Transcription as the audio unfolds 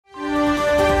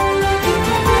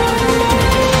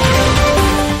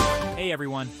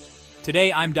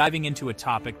Today, I'm diving into a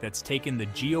topic that's taken the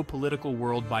geopolitical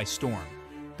world by storm,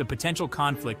 the potential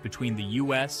conflict between the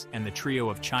US and the trio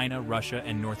of China, Russia,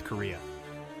 and North Korea.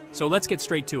 So let's get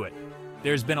straight to it.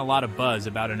 There's been a lot of buzz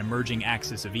about an emerging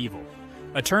axis of evil,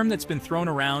 a term that's been thrown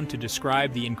around to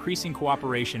describe the increasing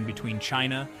cooperation between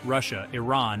China, Russia,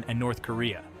 Iran, and North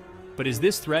Korea. But is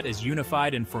this threat as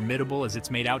unified and formidable as it's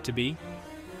made out to be?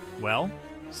 Well,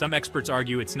 some experts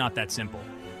argue it's not that simple.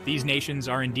 These nations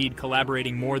are indeed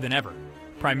collaborating more than ever,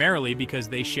 primarily because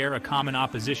they share a common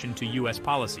opposition to US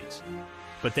policies.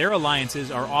 But their alliances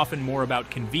are often more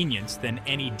about convenience than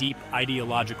any deep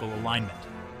ideological alignment.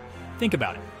 Think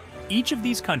about it. Each of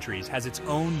these countries has its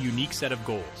own unique set of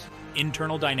goals,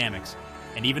 internal dynamics,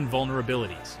 and even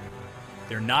vulnerabilities.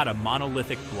 They're not a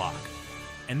monolithic bloc.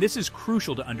 And this is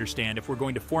crucial to understand if we're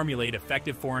going to formulate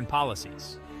effective foreign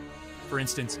policies. For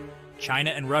instance, China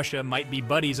and Russia might be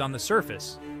buddies on the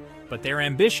surface, but their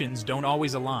ambitions don't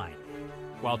always align.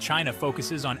 While China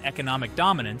focuses on economic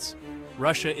dominance,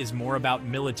 Russia is more about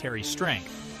military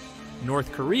strength.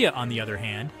 North Korea, on the other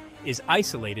hand, is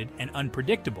isolated and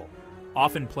unpredictable,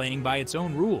 often playing by its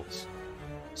own rules.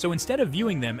 So instead of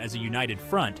viewing them as a united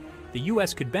front, the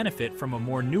US could benefit from a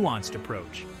more nuanced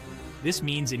approach. This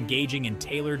means engaging in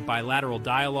tailored bilateral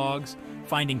dialogues,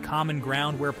 finding common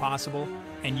ground where possible,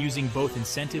 and using both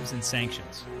incentives and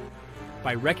sanctions.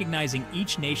 By recognizing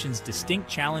each nation's distinct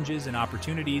challenges and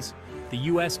opportunities, the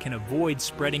US can avoid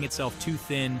spreading itself too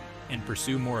thin and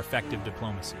pursue more effective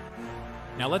diplomacy.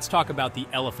 Now let's talk about the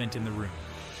elephant in the room,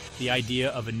 the idea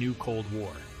of a new Cold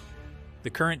War. The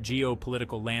current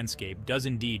geopolitical landscape does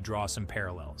indeed draw some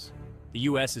parallels. The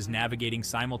US is navigating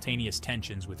simultaneous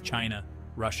tensions with China,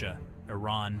 Russia,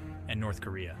 Iran, and North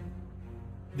Korea.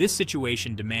 This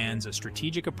situation demands a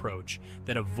strategic approach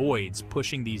that avoids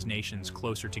pushing these nations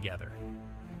closer together.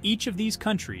 Each of these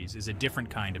countries is a different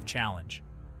kind of challenge.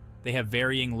 They have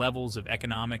varying levels of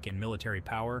economic and military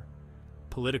power,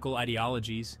 political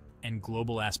ideologies, and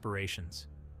global aspirations.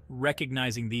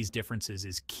 Recognizing these differences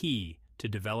is key to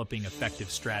developing effective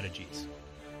strategies.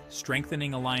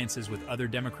 Strengthening alliances with other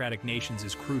democratic nations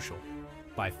is crucial.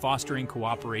 By fostering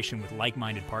cooperation with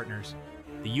like-minded partners,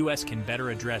 the US can better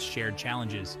address shared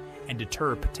challenges and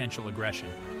deter potential aggression.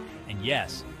 And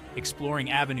yes,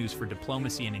 exploring avenues for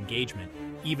diplomacy and engagement,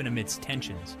 even amidst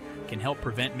tensions, can help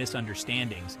prevent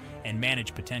misunderstandings and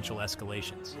manage potential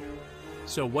escalations.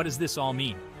 So what does this all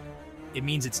mean? It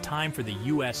means it's time for the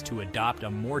US to adopt a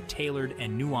more tailored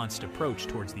and nuanced approach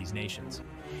towards these nations.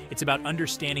 It's about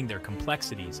understanding their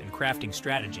complexities and crafting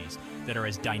strategies that are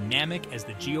as dynamic as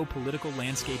the geopolitical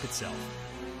landscape itself.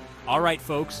 All right,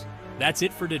 folks, that's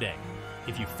it for today.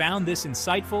 If you found this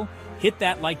insightful, hit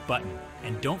that like button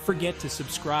and don't forget to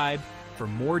subscribe for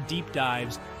more deep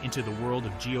dives into the world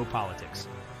of geopolitics.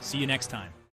 See you next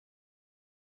time.